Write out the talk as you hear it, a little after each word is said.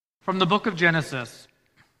From the book of Genesis,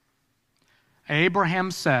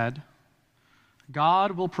 Abraham said,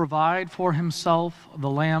 God will provide for himself the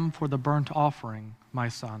lamb for the burnt offering, my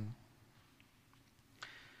son.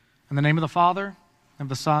 In the name of the Father, and of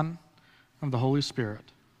the Son, and of the Holy Spirit.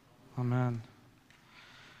 Amen.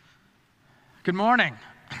 Good morning.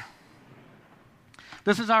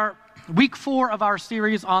 This is our week 4 of our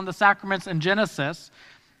series on the sacraments in Genesis,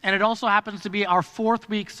 and it also happens to be our 4th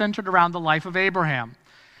week centered around the life of Abraham.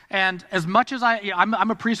 And as much as I'm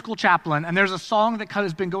a preschool chaplain, and there's a song that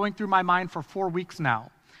has been going through my mind for 4 weeks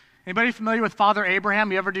now. Anybody familiar with Father Abraham?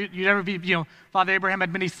 Father Abraham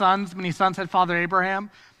had many sons had Father Abraham.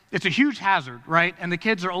 It's a huge hazard, right? And the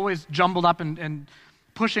kids are always jumbled up and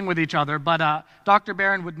pushing with each other. But Dr.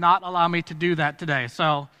 Barron would not allow me to do that today.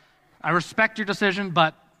 So I respect your decision,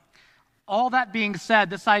 but all that being said,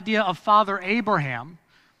 this idea of Father Abraham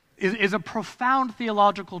is a profound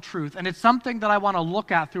theological truth, and it's something that I want to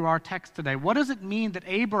look at through our text today. What does it mean that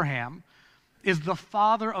Abraham is the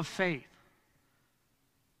father of faith?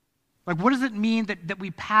 Like, what does it mean that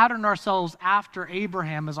we pattern ourselves after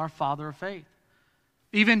Abraham as our father of faith?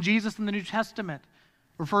 Even Jesus in the New Testament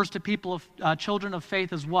refers to people of children of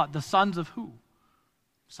faith as what? The sons of who?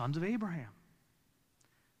 Sons of Abraham.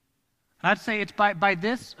 And I'd say it's by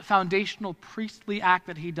this foundational priestly act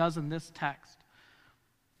that he does in this text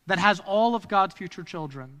that has all of God's future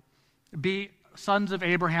children be sons of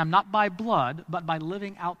Abraham, not by blood, but by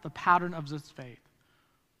living out the pattern of this faith.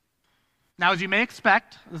 Now, as you may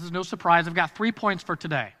expect, this is no surprise, I've got 3 points for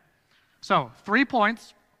today. So, 3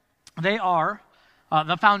 points. They are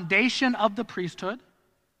the foundation of the priesthood,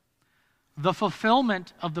 the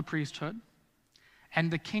fulfillment of the priesthood, and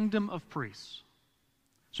the kingdom of priests.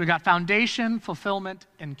 So we got foundation, fulfillment,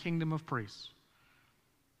 and kingdom of priests.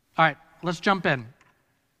 All right, let's jump in.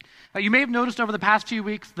 You may have noticed over the past few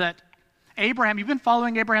weeks that Abraham, you've been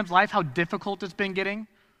following Abraham's life, how difficult it's been getting.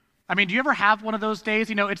 I mean, do you ever have one of those days?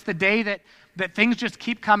 You know, it's the day that things just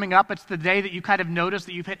keep coming up. It's the day that you kind of notice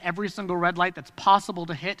that you've hit every single red light that's possible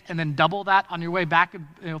to hit, and then double that on your way back,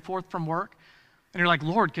 forth from work. And you're like,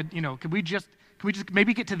 Lord, could we just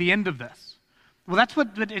maybe get to the end of this? Well, that's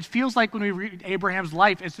what it feels like when we read Abraham's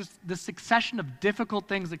life. It's just this succession of difficult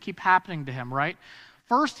things that keep happening to him, right?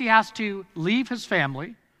 First, he has to leave his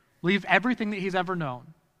family, leave everything that he's ever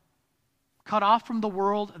known, cut off from the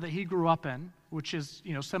world that he grew up in, which is,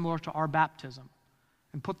 similar to our baptism,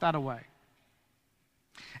 and put that away.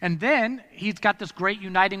 And then he's got this great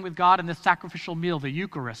uniting with God in this sacrificial meal, the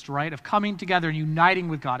Eucharist, right? Of coming together and uniting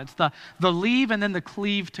with God. It's the leave and then the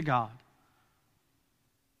cleave to God.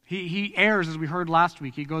 He errs, as we heard last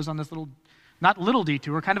week. He goes on this not little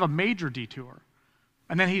detour, kind of a major detour.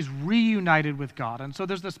 And then he's reunited with God. And so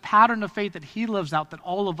there's this pattern of faith that he lives out that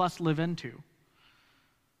all of us live into.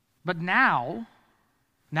 But now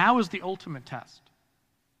is the ultimate test.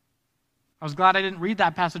 I was glad I didn't read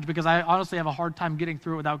that passage because I honestly have a hard time getting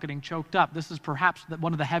through it without getting choked up. This is perhaps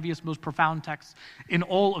one of the heaviest, most profound texts in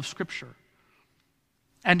all of Scripture.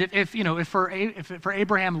 And if for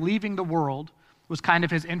Abraham leaving the world was kind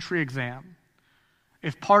of his entry exam,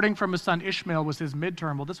 if parting from his son Ishmael was his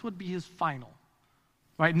midterm, well, this would be his final.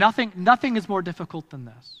 Right? Nothing is more difficult than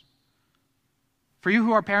this. For you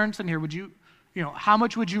who are parents in here, how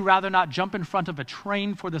much would you rather not jump in front of a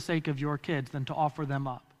train for the sake of your kids than to offer them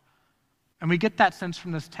up? And we get that sense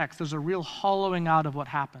from this text. There's a real hollowing out of what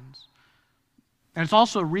happens. And it's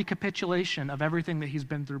also a recapitulation of everything that he's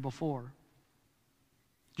been through before.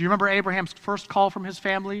 Do you remember Abraham's first call from his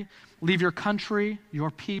family? Leave your country, your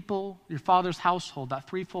people, your father's household. That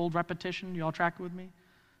threefold repetition. You all track it with me?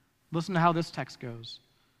 Listen to how this text goes.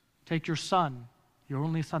 Take your son, your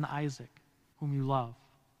only son Isaac, whom you love.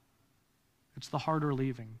 It's the harder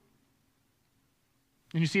leaving.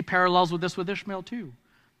 And you see parallels with this with Ishmael too.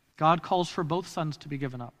 God calls for both sons to be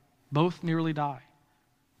given up. Both nearly die.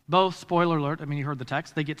 Both, spoiler alert, you heard the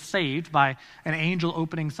text, they get saved by an angel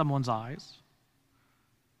opening someone's eyes.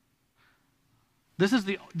 This is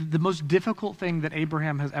the most difficult thing that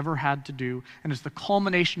Abraham has ever had to do, and it's the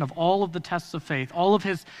culmination of all of the tests of faith, all of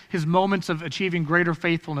his moments of achieving greater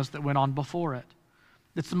faithfulness that went on before it.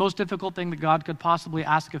 It's the most difficult thing that God could possibly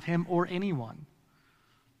ask of him or anyone,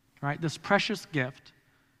 right? This precious gift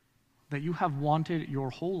that you have wanted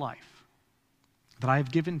your whole life, that I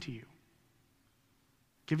have given to you.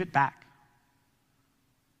 Give it back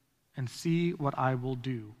and see what I will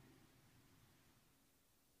do.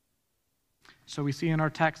 So we see in our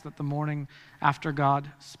text that the morning after God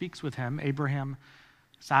speaks with him, Abraham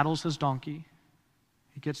saddles his donkey.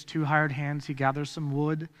 He gets 2 hired hands. He gathers some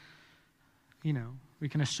wood. We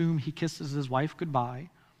can assume he kisses his wife goodbye,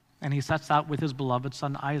 and he sets out with his beloved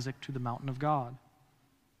son Isaac to the mountain of God.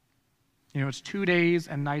 It's 2 days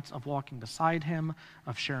and nights of walking beside him,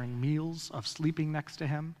 of sharing meals, of sleeping next to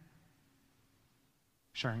him,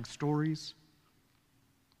 sharing stories.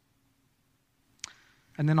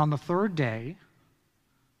 And then on the third day,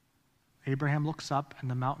 Abraham looks up and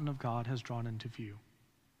the mountain of God has drawn into view.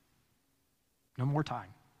 No more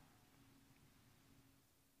time.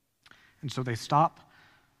 And so they stop,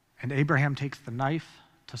 and Abraham takes the knife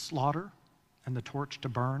to slaughter and the torch to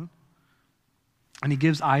burn, and he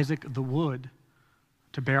gives Isaac the wood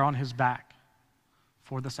to bear on his back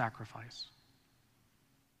for the sacrifice.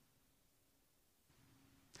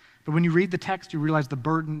 But when you read the text, you realize the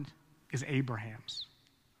burden is Abraham's.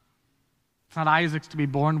 It's not Isaac's to be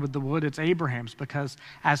born with the wood, it's Abraham's, because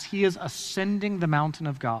as he is ascending the mountain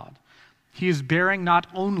of God, he is bearing not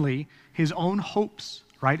only his own hopes,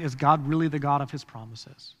 right? Is God really the God of his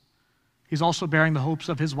promises? He's also bearing the hopes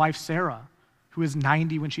of his wife Sarah, who is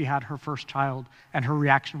 90 when she had her first child, and her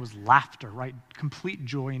reaction was laughter, right? Complete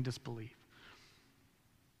joy and disbelief.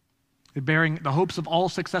 They're bearing the hopes of all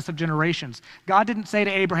successive generations. God didn't say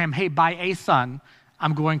to Abraham, hey, by a son,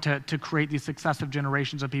 I'm going to create these successive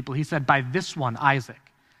generations of people. He said, by this one, Isaac,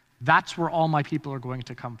 that's where all my people are going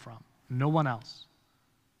to come from. No one else.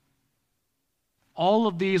 All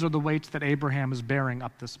of these are the weights that Abraham is bearing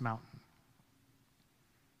up this mountain.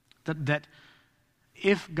 That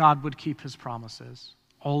if God would keep his promises,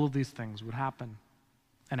 all of these things would happen.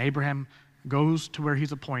 And Abraham goes to where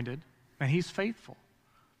he's appointed, and he's faithful.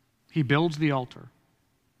 He builds the altar.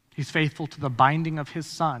 He's faithful to the binding of his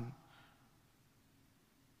son,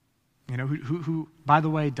 who, by the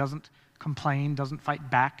way, doesn't complain, doesn't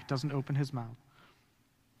fight back, doesn't open his mouth.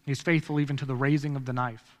 He's faithful even to the raising of the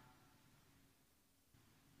knife.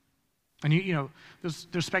 And there's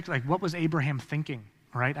speculation, like, what was Abraham thinking,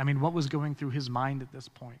 right? I mean, what was going through his mind at this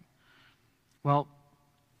point? Well,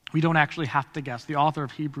 we don't actually have to guess. The author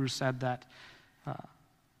of Hebrews said that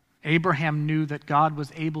Abraham knew that God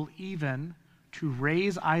was able even to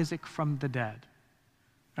raise Isaac from the dead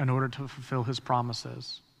in order to fulfill his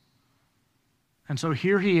promises. And so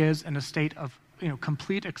here he is in a state of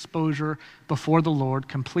complete exposure before the Lord,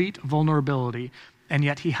 complete vulnerability, and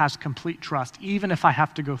yet he has complete trust. Even if I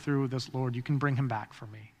have to go through this, Lord, you can bring him back for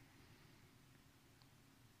me.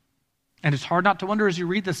 And it's hard not to wonder as you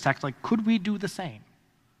read this text, like, could we do the same?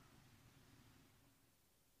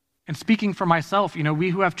 And speaking for myself, we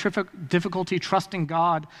who have difficulty trusting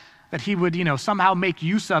God that he would, somehow make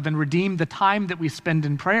use of and redeem the time that we spend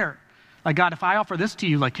in prayer. Like, God, if I offer this to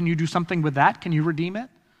you, like, can you do something with that? Can you redeem it?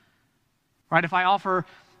 Right? If I offer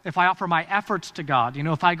my efforts to God,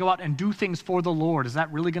 if I go out and do things for the Lord, is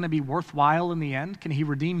that really going to be worthwhile in the end? Can he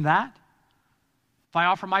redeem that? If I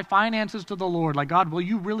offer my finances to the Lord, like, God, will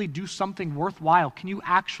you really do something worthwhile? Can you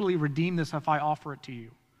actually redeem this if I offer it to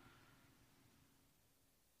you?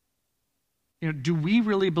 Do we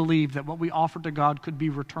really believe that what we offer to God could be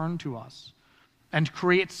returned to us and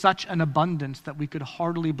create such an abundance that we could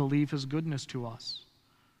hardly believe his goodness to us?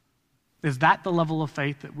 Is that the level of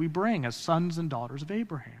faith that we bring as sons and daughters of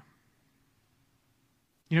Abraham?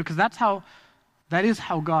 Because that is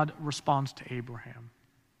how God responds to Abraham.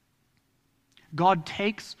 God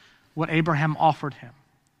takes what Abraham offered him,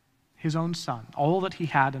 his own son, all that he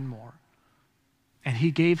had and more, and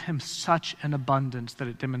he gave him such an abundance that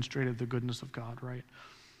it demonstrated the goodness of God, right?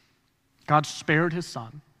 God spared his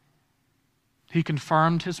son. He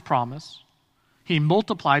confirmed his promise. He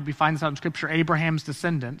multiplied, we find this out in Scripture, Abraham's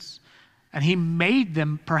descendants, and he made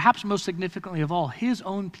them, perhaps most significantly of all, his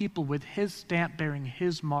own people with his stamp bearing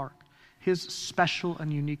his mark, his special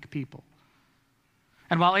and unique people.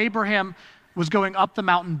 And while Abraham was going up the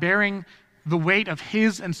mountain bearing the weight of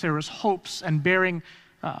his and Sarah's hopes and bearing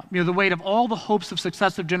the weight of all the hopes of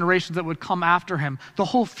successive generations that would come after him, the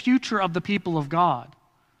whole future of the people of God,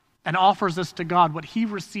 and offers this to God, what he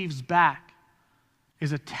receives back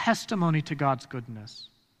is a testimony to God's goodness.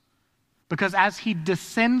 Because as he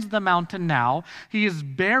descends the mountain now, he is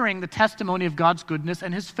bearing the testimony of God's goodness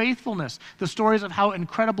and his faithfulness, the stories of how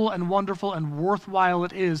incredible and wonderful and worthwhile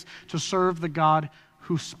it is to serve the God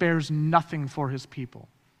who spares nothing for his people.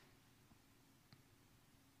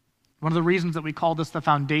 One of the reasons that we call this the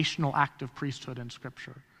foundational act of priesthood in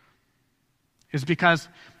Scripture is because,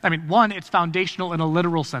 one, it's foundational in a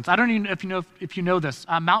literal sense. I don't even know if you know this.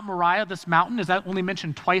 Mount Moriah, this mountain, is only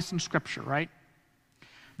mentioned twice in Scripture, right?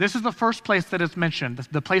 This is the first place that it's mentioned,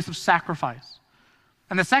 the place of sacrifice.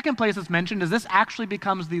 And the second place it's mentioned is this actually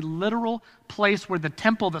becomes the literal place where the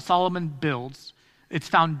temple that Solomon builds, its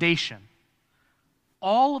foundation.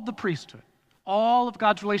 All of the priesthood, all of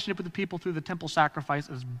God's relationship with the people through the temple sacrifice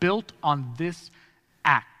is built on this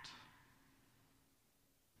act.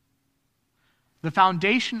 The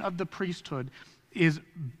foundation of the priesthood is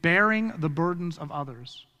bearing the burdens of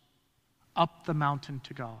others up the mountain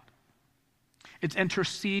to God. It's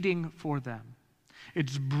interceding for them.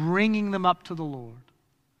 It's bringing them up to the Lord.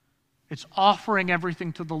 It's offering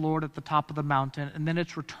everything to the Lord at the top of the mountain, and then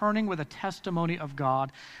it's returning with a testimony of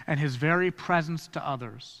God and his very presence to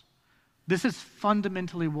others. This is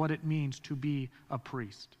fundamentally what it means to be a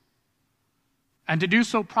priest. And to do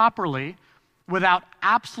so properly, without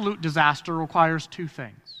absolute disaster, requires two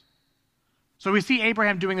things. So we see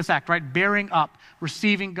Abraham doing this act, right? Bearing up,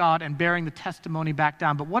 receiving God, and bearing the testimony back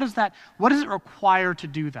down. But what does it require to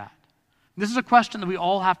do that? This is a question that we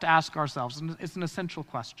all have to ask ourselves, and it's an essential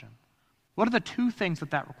question. What are the two things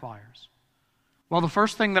that requires? Well, the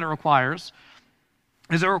first thing that it requires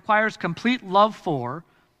is it requires complete love for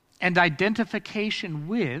and identification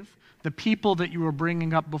with the people that you are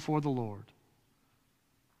bringing up before the Lord.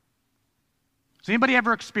 Has anybody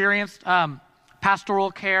ever experienced pastoral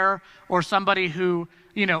care, or somebody who,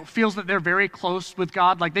 feels that they're very close with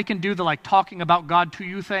God? Like they can do the talking about God to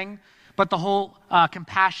you thing, but the whole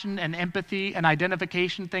compassion and empathy and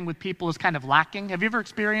identification thing with people is kind of lacking. Have you ever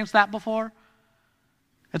experienced that before?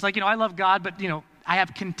 It's like, I love God, but, I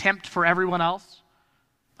have contempt for everyone else.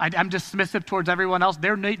 I'm dismissive towards everyone else.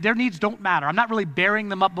 Their needs don't matter. I'm not really bearing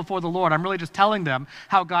them up before the Lord. I'm really just telling them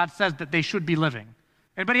how God says that they should be living.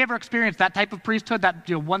 Anybody ever experienced that type of priesthood, that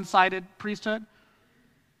one-sided priesthood?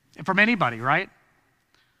 From anybody, right?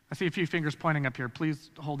 I see a few fingers pointing up here. Please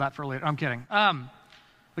hold that for later. I'm kidding.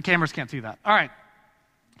 The cameras can't see that. All right.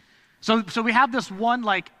 So we have this one,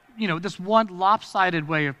 this one lopsided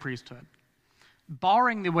way of priesthood,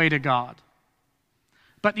 barring the way to God.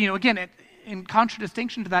 But, again, in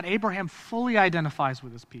contradistinction to that, Abraham fully identifies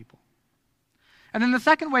with his people. And then the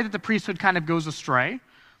second way that the priesthood kind of goes astray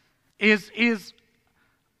is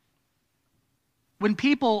when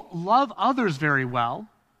people love others very well,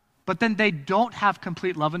 but then they don't have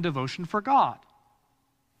complete love and devotion for God.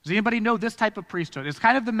 Does anybody know this type of priesthood? It's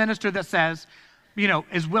kind of the minister that says,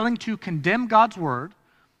 is willing to condemn God's word,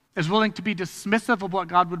 is willing to be dismissive of what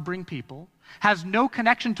God would bring people, has no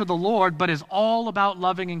connection to the Lord, but is all about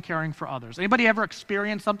loving and caring for others. Anybody ever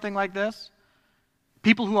experienced something like this?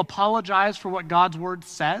 People who apologize for what God's word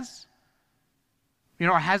says,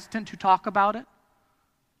 are hesitant to talk about it,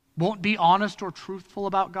 won't be honest or truthful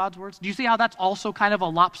about God's words. Do you see how that's also kind of a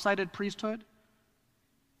lopsided priesthood?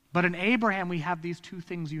 But in Abraham, we have these two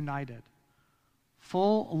things united: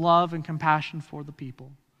 full love and compassion for the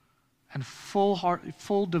people, and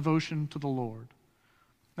full devotion to the Lord.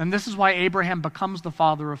 And this is why Abraham becomes the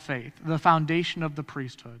father of faith, the foundation of the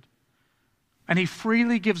priesthood. And he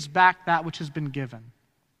freely gives back that which has been given.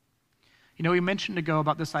 We mentioned ago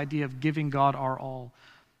about this idea of giving God our all,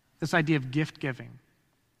 this idea of gift giving,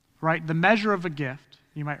 right? The measure of a gift,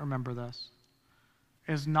 you might remember this,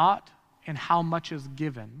 is not in how much is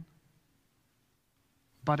given,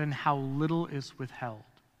 but in how little is withheld.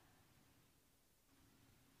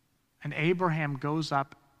 And Abraham goes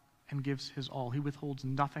up and gives his all. He withholds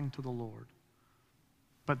nothing to the Lord.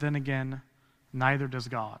 But then again, neither does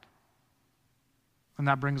God. And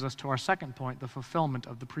that brings us to our second point, the fulfillment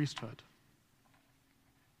of the priesthood.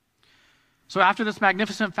 So after this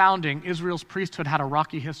magnificent founding, Israel's priesthood had a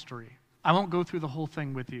rocky history. I won't go through the whole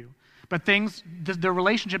thing with you. But the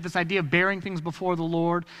relationship, this idea of bearing things before the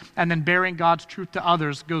Lord and then bearing God's truth to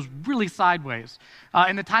others goes really sideways.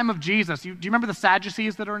 In the time of Jesus, do you remember the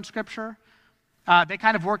Sadducees that are in Scripture? They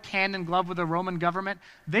kind of worked hand in glove with the Roman government.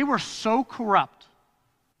 They were so corrupt.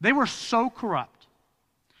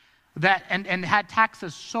 That and had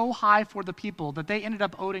taxes so high for the people that they ended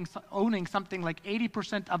up owning something like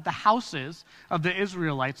 80% of the houses of the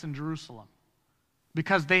Israelites in Jerusalem,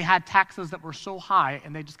 because they had taxes that were so high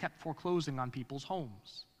and they just kept foreclosing on people's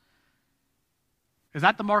homes. Is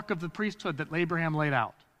that the mark of the priesthood that Abraham laid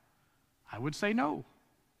out? I would say no.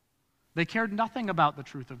 They cared nothing about the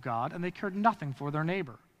truth of God, and they cared nothing for their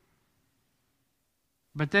neighbor.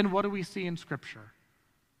 But then what do we see in Scripture?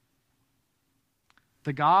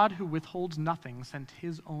 The God who withholds nothing sent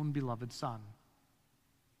his own beloved Son.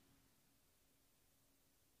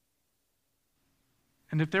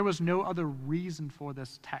 And if there was no other reason for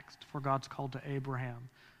this text, for God's call to Abraham,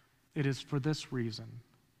 it is for this reason: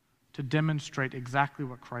 to demonstrate exactly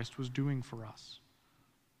what Christ was doing for us.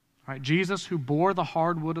 Right? Jesus, who bore the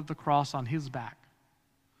hard wood of the cross on his back,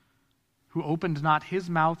 who opened not his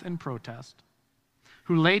mouth in protest,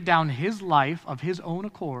 who laid down his life of his own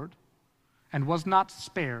accord, and was not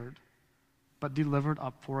spared, but delivered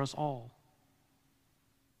up for us all.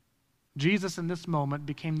 Jesus in this moment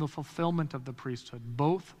became the fulfillment of the priesthood,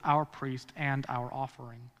 both our priest and our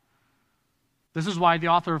offering. This is why the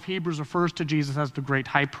author of Hebrews refers to Jesus as the great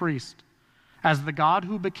high priest. As the God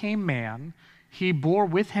who became man, he bore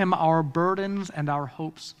with him our burdens and our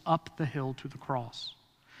hopes up the hill to the cross.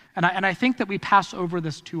 And I think that we pass over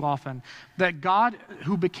this too often, that God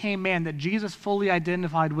who became man, that Jesus fully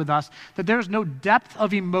identified with us, that there is no depth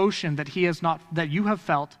of emotion that you have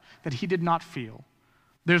felt that he did not feel.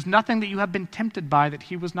 There's nothing that you have been tempted by that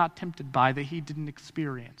he was not tempted by, that he didn't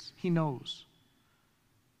experience. He knows.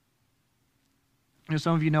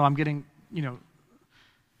 Some of you know I'm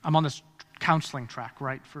on this counseling track,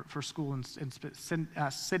 right, for school and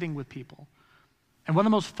sitting with people. And one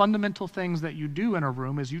of the most fundamental things that you do in a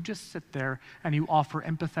room is you just sit there and you offer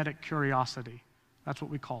empathetic curiosity. That's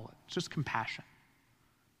what we call it. It's just compassion.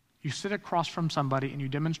 You sit across from somebody and you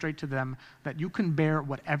demonstrate to them that you can bear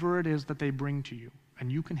whatever it is that they bring to you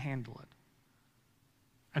and you can handle it.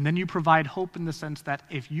 And then you provide hope in the sense that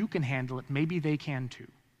if you can handle it, maybe they can too.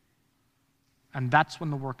 And that's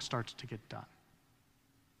when the work starts to get done.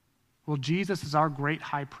 Well, Jesus is our great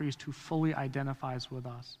high priest who fully identifies with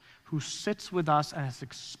us, who sits with us and has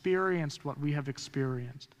experienced what we have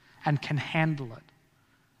experienced and can handle it.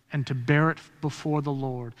 And to bear it before the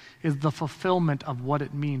Lord is the fulfillment of what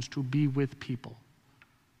it means to be with people,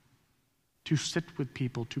 to sit with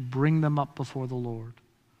people, to bring them up before the Lord.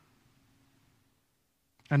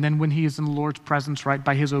 And then when he is in the Lord's presence, right,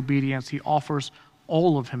 by his obedience, he offers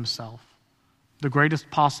all of himself, the greatest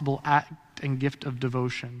possible act and gift of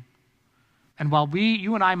devotion. And while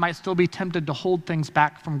you and I might still be tempted to hold things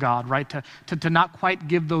back from God, right, to not quite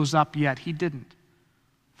give those up yet, he didn't.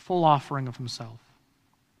 Full offering of himself.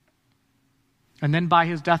 And then by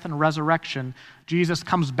his death and resurrection, Jesus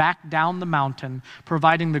comes back down the mountain,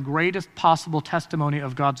 providing the greatest possible testimony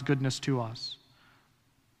of God's goodness to us.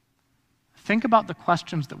 Think about the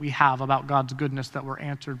questions that we have about God's goodness that were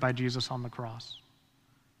answered by Jesus on the cross.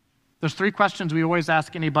 There's 3 questions we always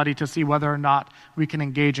ask anybody to see whether or not we can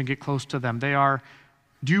engage and get close to them. They are,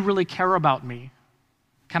 do you really care about me?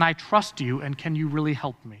 Can I trust you? And can you really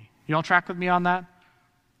help me? You all track with me on that?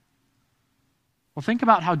 Well, think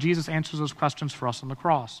about how Jesus answers those questions for us on the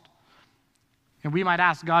cross. And we might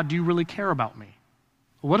ask, God, do you really care about me?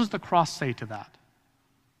 Well, what does the cross say to that?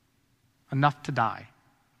 Enough to die.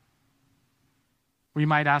 We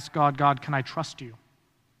might ask God, can I trust you?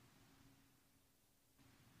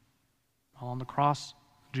 Well, on the cross,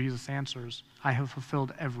 Jesus answers, I have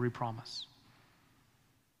fulfilled every promise.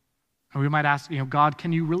 And we might ask, God,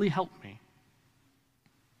 can you really help me?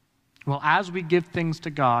 Well, as we give things to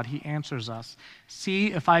God, he answers us, see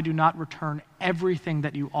if I do not return everything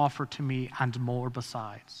that you offer to me and more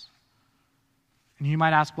besides. And you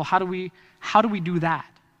might ask, well, how do we do that?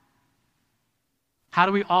 How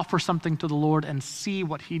do we offer something to the Lord and see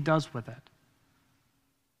what he does with it?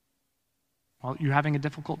 Well, you're having a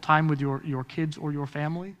difficult time with your kids or your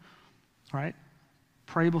family, right?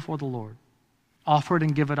 Pray before the Lord. Offer it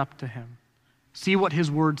and give it up to him. See what his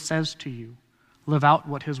word says to you. Live out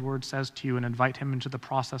what his word says to you and invite him into the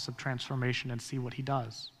process of transformation and see what he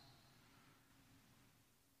does.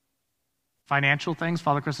 Financial things,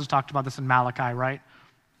 Father Chris has talked about this in Malachi, right?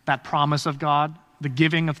 That promise of God, the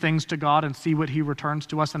giving of things to God and see what he returns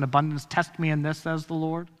to us in abundance. Test me in this, says the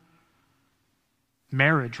Lord.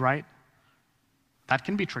 Marriage, right? That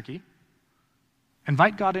can be tricky.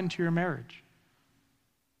 Invite God into your marriage.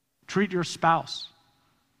 Treat your spouse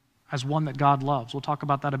as one that God loves. We'll talk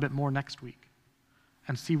about that a bit more next week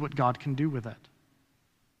and see what God can do with it.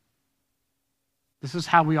 This is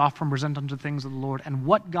how we offer and present unto things of the Lord. And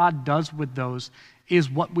what God does with those is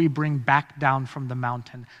what we bring back down from the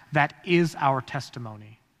mountain. That is our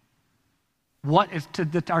testimony.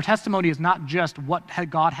 Our testimony is not just what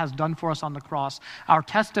God has done for us on the cross. Our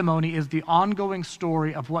testimony is the ongoing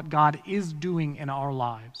story of what God is doing in our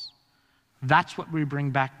lives. That's what we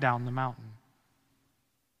bring back down the mountain.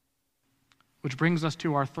 Which brings us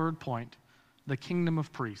to our third point, the kingdom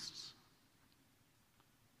of priests.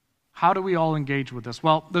 How do we all engage with this?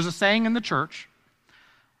 Well, there's a saying in the church,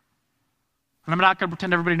 and I'm not going to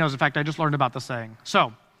pretend everybody knows. In fact, I just learned about the saying.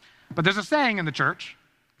 But there's a saying in the church,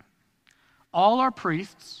 all are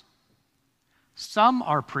priests, some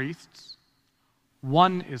are priests,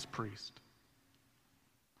 one is priest.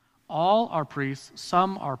 All are priests,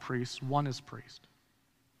 some are priests, one is priest.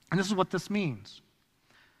 And this is what this means.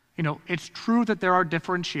 It's true that there are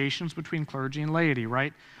differentiations between clergy and laity,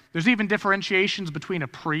 right? There's even differentiations between a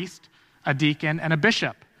priest, a deacon, and a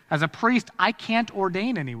bishop. As a priest, I can't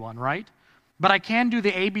ordain anyone, right? But I can do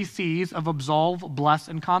the ABCs of absolve, bless,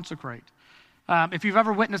 and consecrate. If you've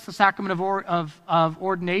ever witnessed the sacrament of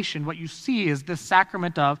ordination, what you see is this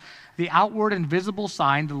sacrament of the outward and visible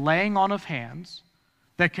sign, the laying on of hands,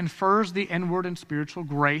 that confers the inward and spiritual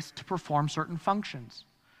grace to perform certain functions.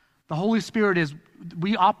 The Holy Spirit is,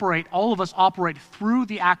 all of us operate through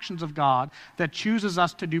the actions of God that chooses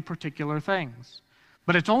us to do particular things.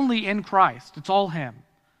 But it's only in Christ. It's all Him.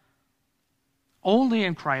 Only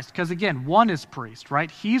in Christ, because again, one is priest, right?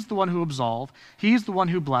 He's the one who absolves. He's the one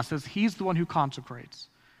who blesses. He's the one who consecrates.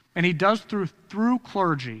 And He does through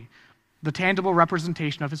clergy the tangible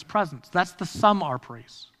representation of His presence. That's the sum our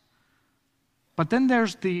priests. But then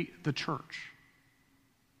there's the church.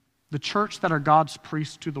 The church that are God's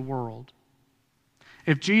priests to the world.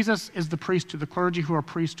 If Jesus is the priest to the clergy who are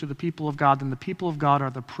priests to the people of God, then the people of God are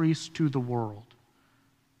the priests to the world.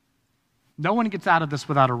 No one gets out of this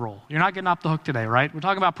without a role. You're not getting off the hook today, right? We're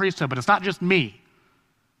talking about priesthood, but it's not just me.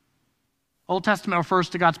 Old Testament refers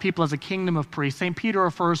to God's people as a kingdom of priests. St. Peter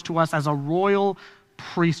refers to us as a royal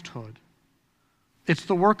priesthood. It's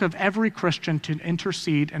the work of every Christian to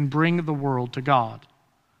intercede and bring the world to God.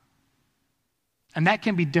 And that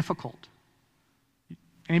can be difficult.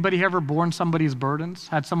 Anybody ever borne somebody's burdens?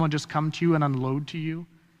 Had someone just come to you and unload to you?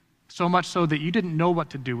 So much so that you didn't know what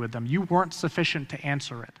to do with them. You weren't sufficient to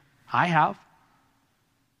answer it. I have.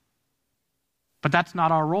 But that's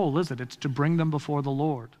not our role, is it? It's to bring them before the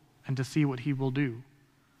Lord and to see what He will do.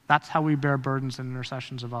 That's how we bear burdens and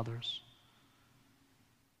intercessions of others.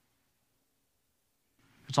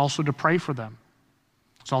 It's also to pray for them.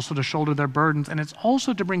 It's also to shoulder their burdens, and it's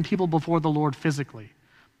also to bring people before the Lord physically.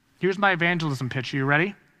 Here's my evangelism pitch. Are you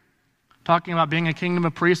ready? Talking about being a kingdom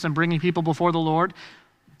of priests and bringing people before the Lord.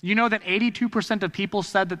 You know that 82% of people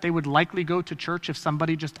said that they would likely go to church if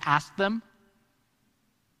somebody just asked them?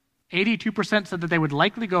 82% said that they would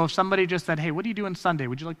likely go if somebody just said, hey, what are you doing Sunday?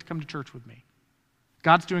 Would you like to come to church with me?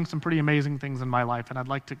 God's doing some pretty amazing things in my life, and I'd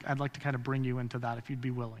like to kind of bring you into that if you'd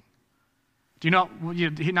be willing. Do you know,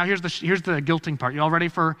 now here's the guilting part. You all ready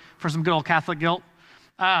for some good old Catholic guilt?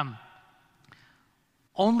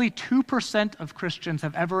 Only 2% of Christians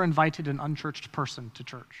have ever invited an unchurched person to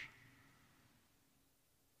church.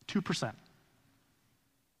 2%.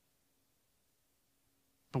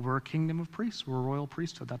 But we're a kingdom of priests. We're a royal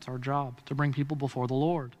priesthood. That's our job, to bring people before the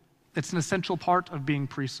Lord. It's an essential part of being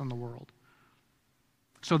priests in the world.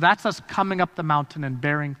 So that's us coming up the mountain and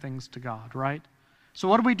bearing things to God, right? So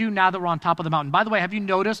what do we do now that we're on top of the mountain? By the way, have you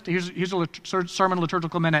noticed, here's a sermon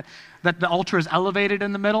liturgical minute, that the altar is elevated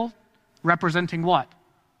in the middle, representing what?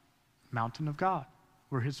 Mountain of God,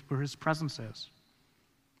 where his presence is.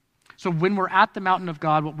 So when we're at the mountain of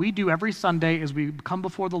God, what we do every Sunday is we come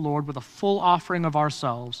before the Lord with a full offering of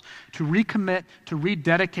ourselves to recommit, to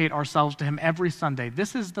rededicate ourselves to Him every Sunday.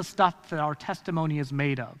 This is the stuff that our testimony is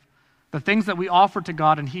made of. The things that we offer to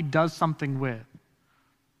God and He does something with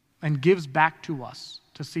and gives back to us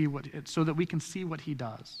to see so that we can see what He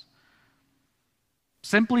does.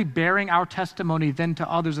 Simply bearing our testimony then to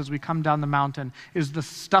others as we come down the mountain is the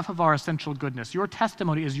stuff of our essential goodness. Your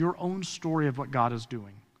testimony is your own story of what God is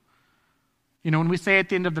doing. You know, when we say at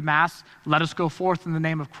the end of the Mass, let us go forth in the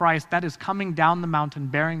name of Christ, that is coming down the mountain,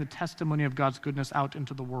 bearing the testimony of God's goodness out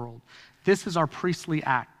into the world. This is our priestly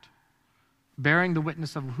act, bearing the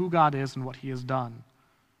witness of who God is and what He has done.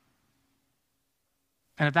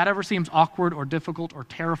 And if that ever seems awkward or difficult or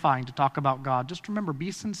terrifying to talk about God, just remember,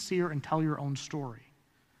 be sincere and tell your own story.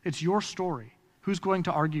 It's your story. Who's going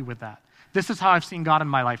to argue with that? This is how I've seen God in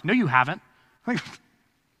my life. No, you haven't. They're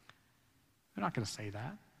not going to say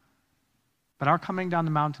that. But our coming down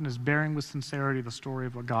the mountain is bearing with sincerity the story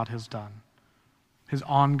of what God has done, His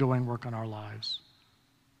ongoing work on our lives.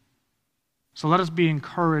 So let us be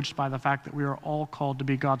encouraged by the fact that we are all called to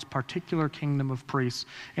be God's particular kingdom of priests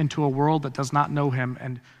into a world that does not know Him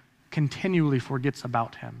and continually forgets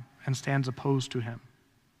about Him and stands opposed to Him.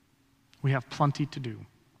 We have plenty to do.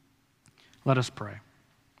 Let us pray.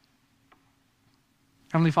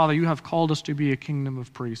 Heavenly Father, You have called us to be a kingdom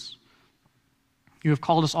of priests. You have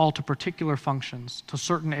called us all to particular functions, to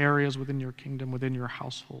certain areas within Your kingdom, within Your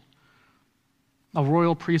household. A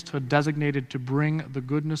royal priesthood designated to bring the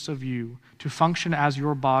goodness of You, to function as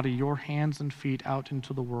Your body, Your hands and feet out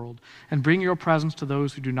into the world, and bring Your presence to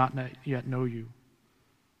those who do not yet know You,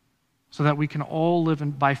 so that we can all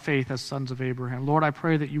live by faith as sons of Abraham. Lord, I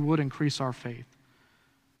pray that You would increase our faith,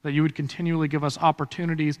 that You would continually give us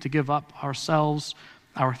opportunities to give up ourselves,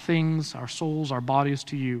 our things, our souls, our bodies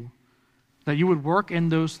to You, that You would work in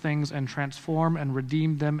those things and transform and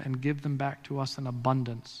redeem them and give them back to us in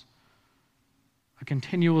abundance. A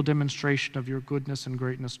continual demonstration of Your goodness and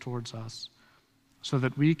greatness towards us, so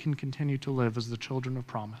that we can continue to live as the children of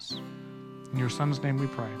promise. In Your Son's name we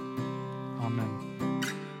pray. Amen.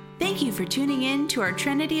 Thank you for tuning in to our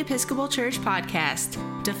Trinity Episcopal Church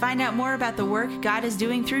podcast. To find out more about the work God is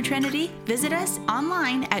doing through Trinity, visit us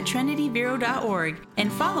online at trinityvero.org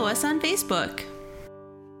and follow us on Facebook.